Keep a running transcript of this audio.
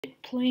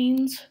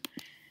planes.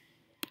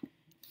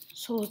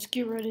 So let's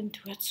get right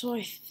into it. So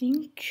I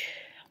think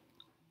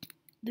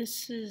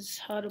this is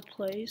how to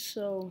play.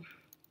 So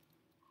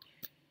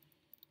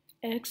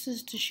X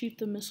is to shoot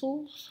the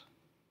missiles,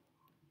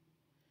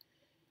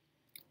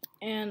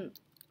 and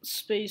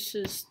space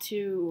is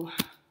to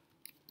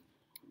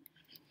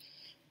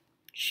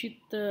shoot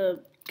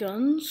the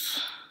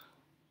guns.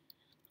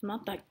 I'm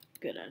not that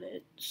good at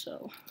it,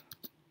 so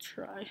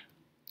try.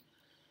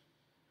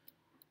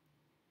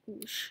 Oh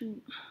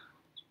shoot,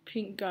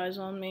 pink guy's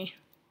on me.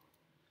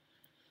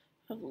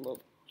 I have a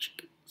little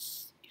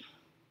chickens.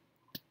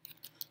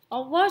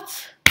 Oh,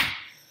 what?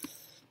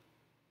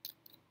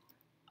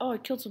 Oh, I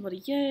killed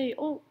somebody. Yay.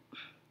 Oh.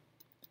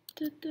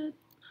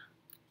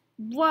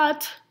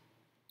 What?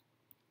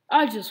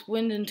 I just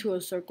went into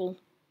a circle.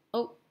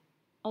 Oh.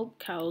 Oh,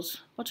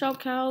 cows. Watch out,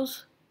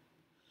 cows.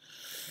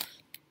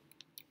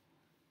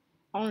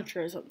 I want to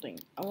try something.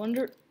 I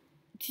wonder,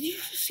 did you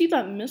see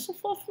that missile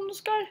fall from the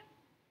sky?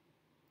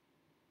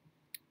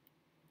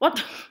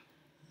 What?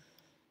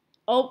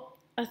 Oh,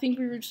 I think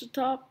we reached the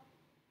top.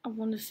 I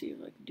want to see if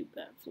I can do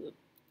backflip.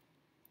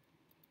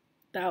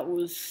 That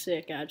was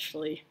sick,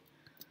 actually.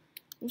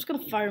 I'm just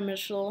gonna fire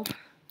missile.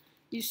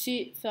 You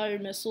see, fire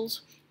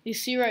missiles. You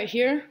see right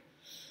here?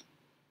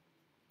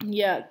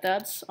 Yeah,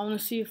 that's. I want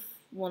to see if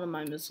one of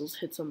my missiles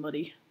hit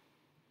somebody.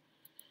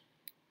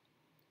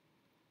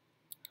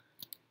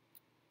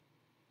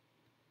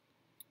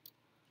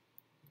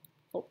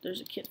 Oh,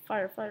 there's a kid.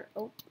 Fire, fire.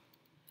 Oh.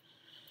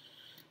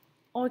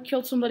 Oh, I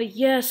killed somebody.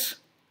 Yes.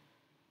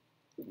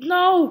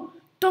 No!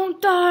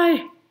 Don't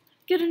die!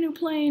 Get a new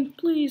plane,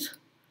 please.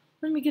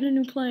 Let me get a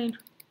new plane.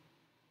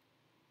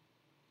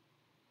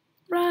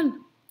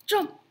 Run!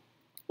 Jump!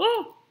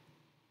 Oh!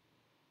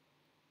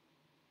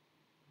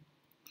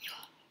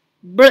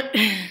 But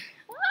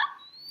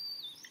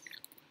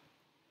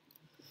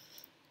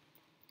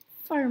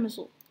fire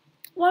missile.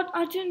 What?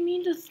 I didn't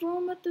mean to throw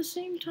them at the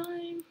same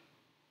time.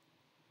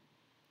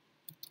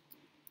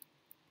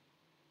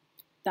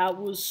 That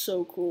was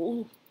so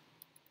cool.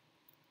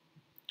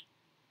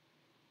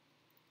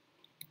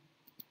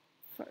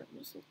 Fire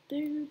missile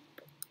there.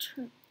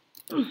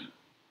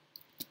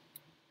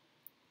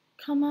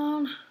 Come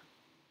on.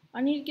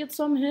 I need to get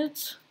some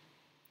hits.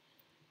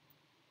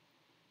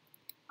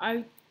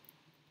 I'm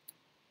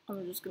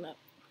just gonna.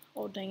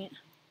 Oh, dang it.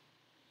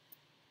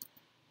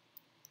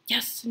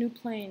 Yes, new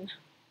plane.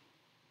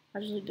 I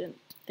really didn't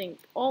think.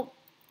 Oh.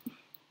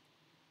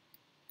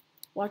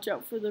 Watch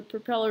out for the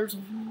propellers.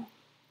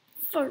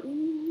 Fire.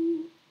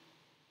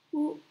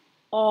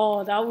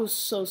 Oh, that was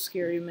so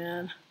scary,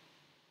 man.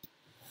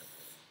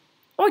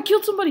 Oh, I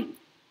killed somebody.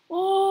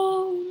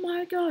 Oh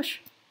my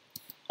gosh.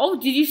 Oh,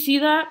 did you see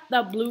that?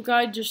 That blue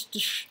guy just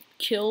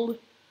killed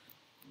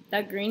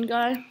that green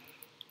guy.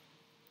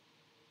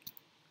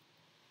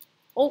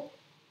 Oh,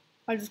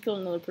 I just killed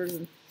another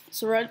person.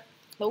 So right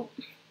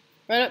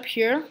up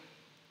here.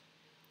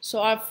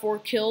 So I have 4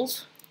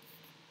 kills.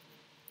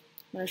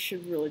 I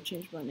should really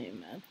change my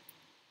name, man.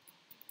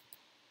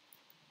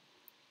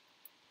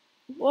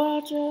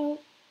 Watch out.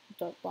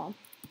 Duck bomb.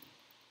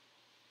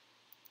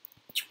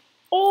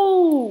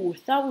 Oh,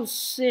 that was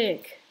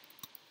sick.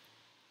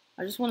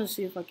 I just want to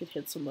see if I could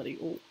hit somebody.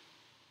 Oh.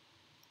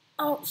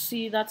 Oh,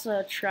 see, that's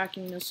a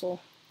tracking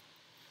missile.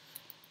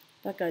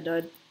 That guy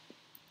died.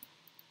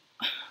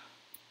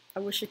 I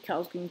wish a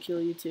cow can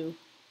kill you too.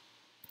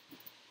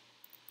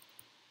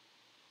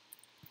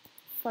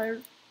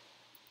 Fire.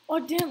 Oh,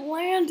 I didn't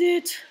land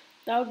it.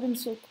 That would have been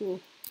so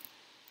cool.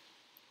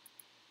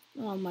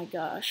 Oh my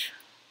gosh.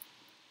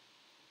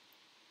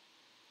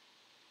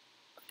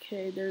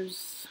 Okay,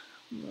 there's.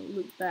 I'm gonna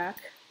loop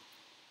back.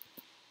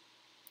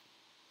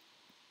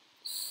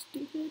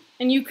 Stupid.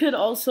 And you could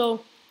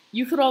also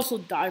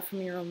die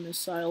from your own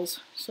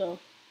missiles. So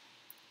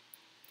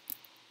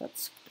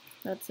that's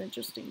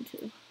interesting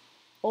too.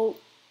 Oh,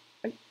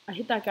 I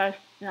hit that guy,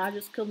 and I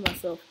just killed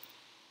myself.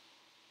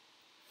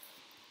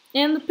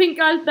 And the pink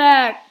guy's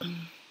back.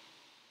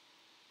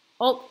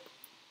 Oh,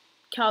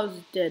 cow's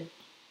dead.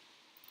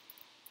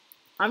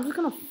 I'm just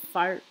gonna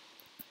fire.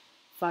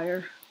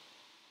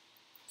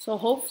 So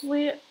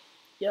hopefully,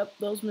 yep,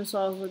 those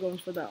missiles are going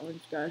for that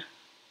orange guy.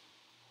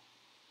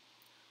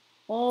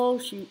 Oh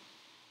shoot.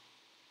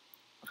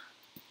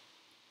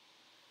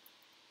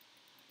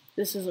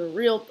 This is a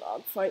real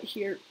dogfight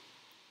here.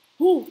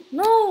 Oh,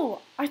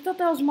 no! I thought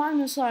that was my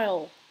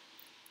missile.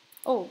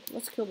 Oh,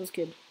 let's kill this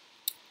kid.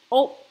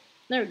 Oh,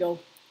 there we go.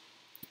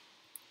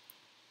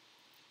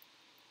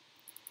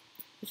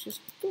 It's just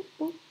boop,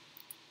 boop.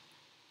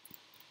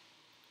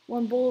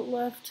 1 bullet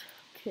left.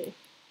 Okay.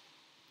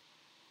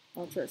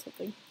 I'll try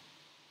something.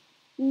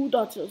 Ooh,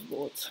 dodge those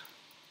bullets.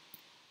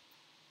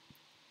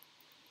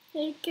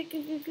 Hey,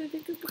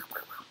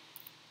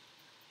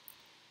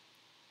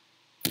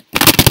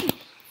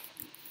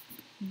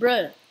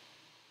 bruh.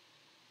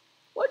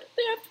 Why do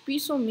they have to be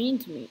so mean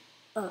to me?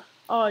 Oh,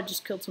 I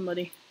just killed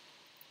somebody.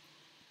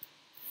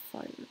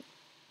 Fire.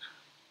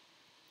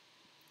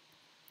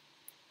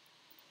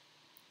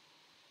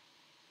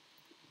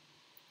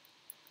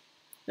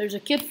 There's a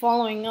kid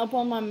following up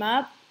on my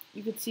map.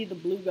 You could see the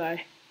blue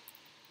guy.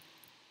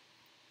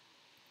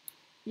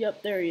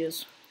 Yep, there he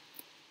is.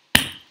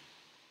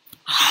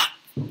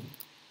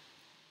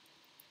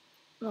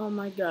 Oh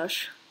my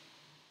gosh.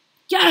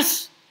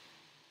 Yes!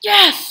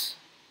 Yes!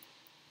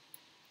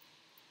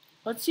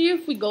 Let's see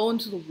if we go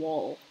into the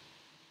wall.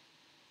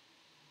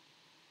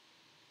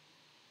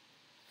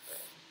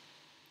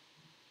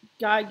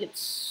 Guy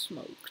gets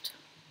smoked.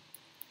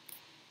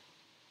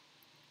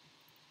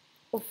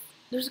 Oh,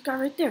 there's a guy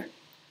right there.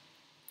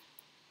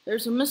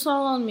 There's a missile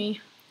on me.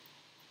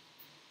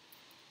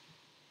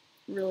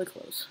 Really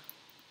close.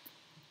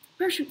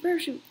 Parachute,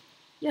 parachute.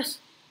 Yes.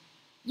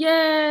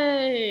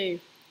 Yay!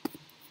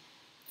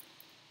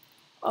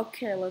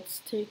 Okay,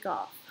 let's take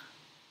off.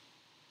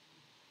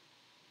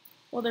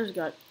 Well, there's a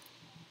guy.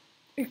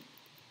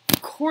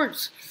 Of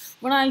course,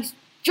 when I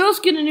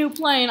just get a new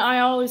plane, I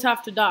always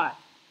have to die.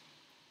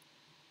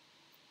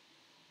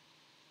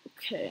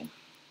 Okay.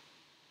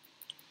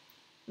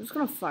 I'm just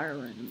gonna fire a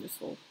random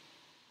missile.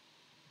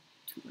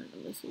 2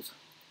 random missiles.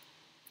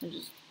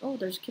 Oh,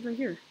 there's a kid right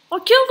here. I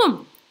killed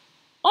him!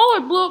 Oh, I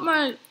blew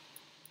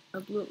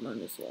up my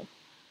missile.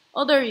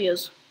 Oh, there he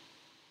is.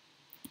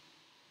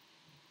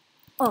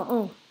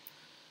 Oh.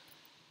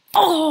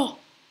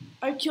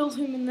 I killed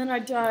him and then I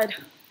died.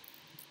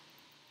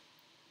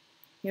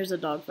 Here's a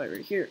dogfight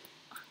right here.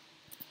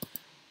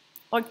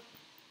 Wait,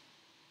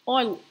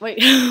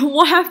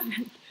 what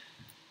happened?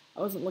 I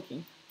wasn't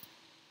looking.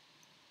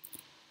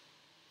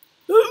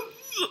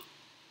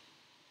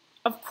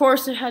 Of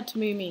course it had to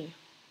be me.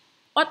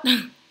 What?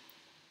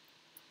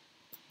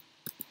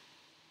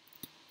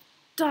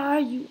 Die,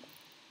 you.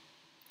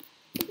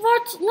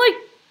 What? Like,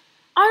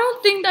 I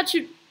don't think that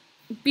should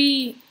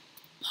be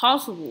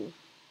possible.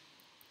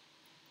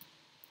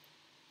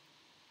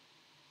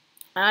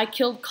 And I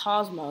killed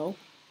Cosmo.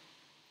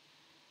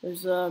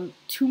 There's 2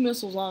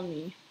 missiles on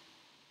me.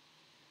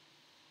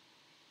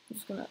 I'm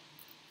just gonna.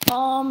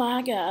 Oh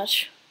my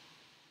gosh.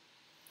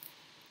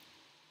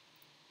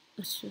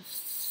 Let's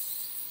just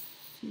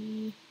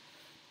see.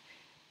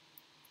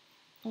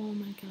 Oh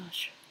my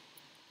gosh.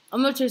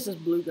 I'm gonna chase this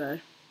blue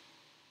guy.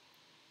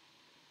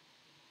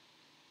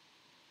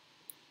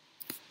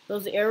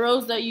 Those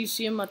arrows that you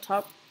see on the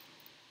top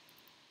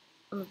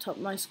of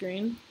my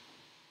screen.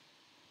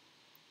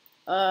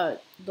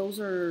 Those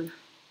are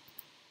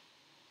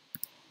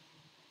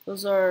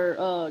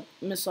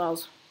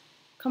missiles.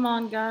 Come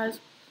on, guys.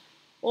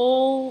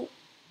 Oh,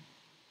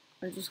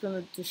 I'm just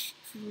gonna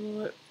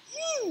destroy.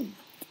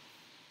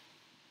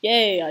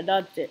 Yay, I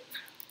dodged it.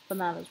 But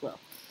not as well.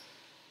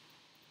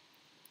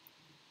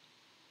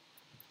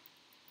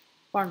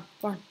 Barn,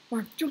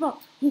 jump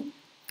out. Ooh.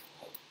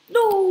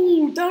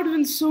 No, that would have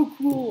been so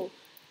cool.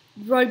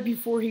 Right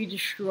before he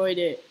destroyed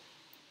it,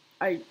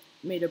 I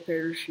made a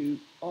parachute.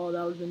 Oh,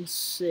 that would have been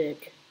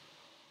sick.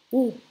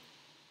 Oh,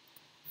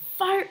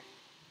 fire.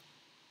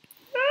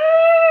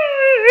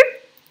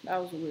 That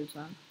was a weird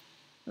sound.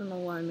 I don't know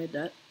why I made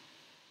that.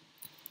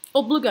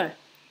 Oh, blue guy.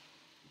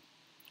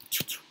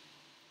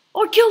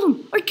 Oh,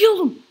 I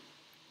killed him.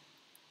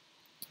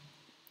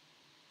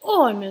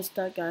 Oh, I missed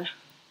that guy.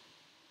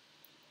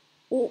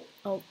 Oh,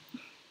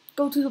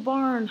 go to the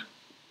barn.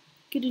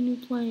 Get a new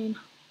plane.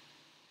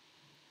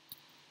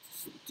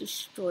 Just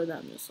destroy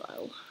that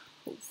missile,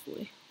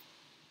 hopefully.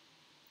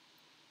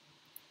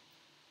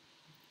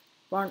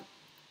 Barn.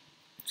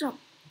 Jump.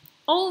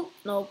 Oh,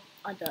 no,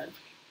 I died.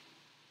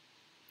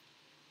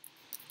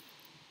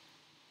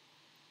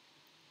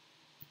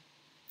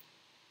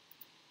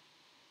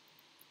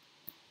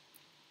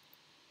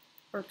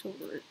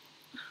 Artillery.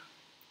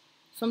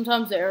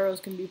 Sometimes the arrows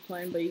can be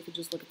plain, but you could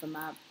just look at the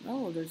map.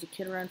 Oh, there's a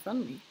kid right in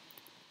front of me.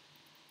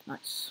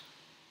 Nice.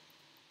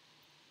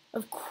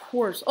 Of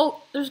course.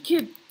 Oh, there's a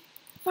kid.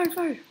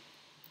 Fire.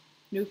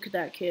 Nuke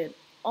that kid.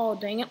 Oh,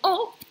 dang it.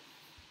 Oh!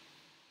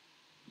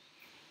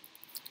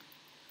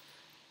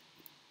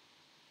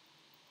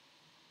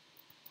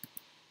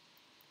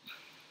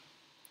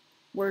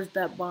 Where's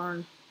that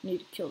barn? Need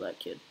to kill that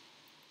kid.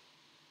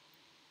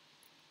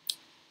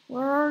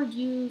 Where are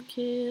you,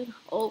 kid?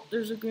 Oh,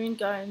 there's a green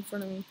guy in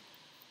front of me.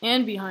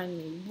 And behind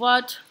me.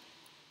 What?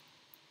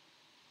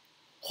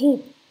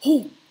 Oh!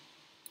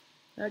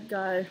 That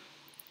guy.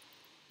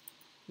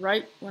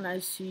 Right when I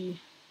see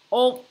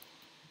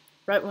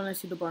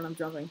the barn, I'm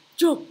jumping.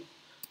 Jump!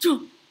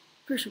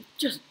 Parachute,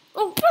 just.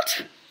 Oh,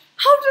 what?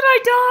 How did I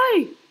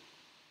die?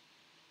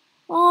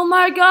 Oh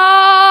my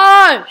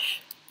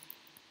gosh!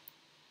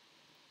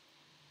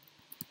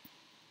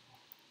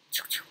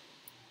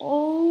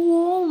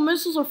 Oh,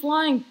 missiles are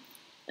flying.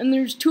 And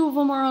there's 2 of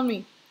them around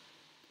me,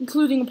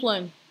 including a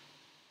plane.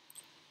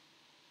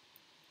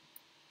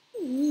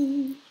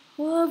 Ooh,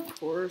 of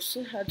course,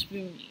 it had to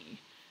be me.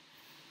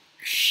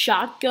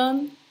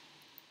 Shotgun.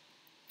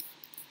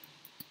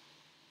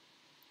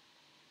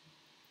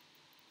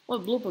 Oh,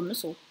 I blew up a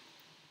missile.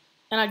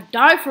 And I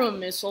died from a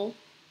missile.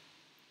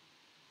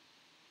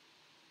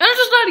 And I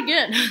just died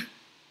again.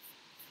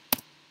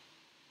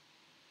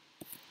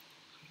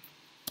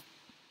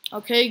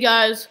 Okay,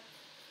 guys.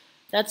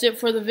 That's it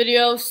for the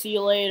video. See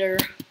you later.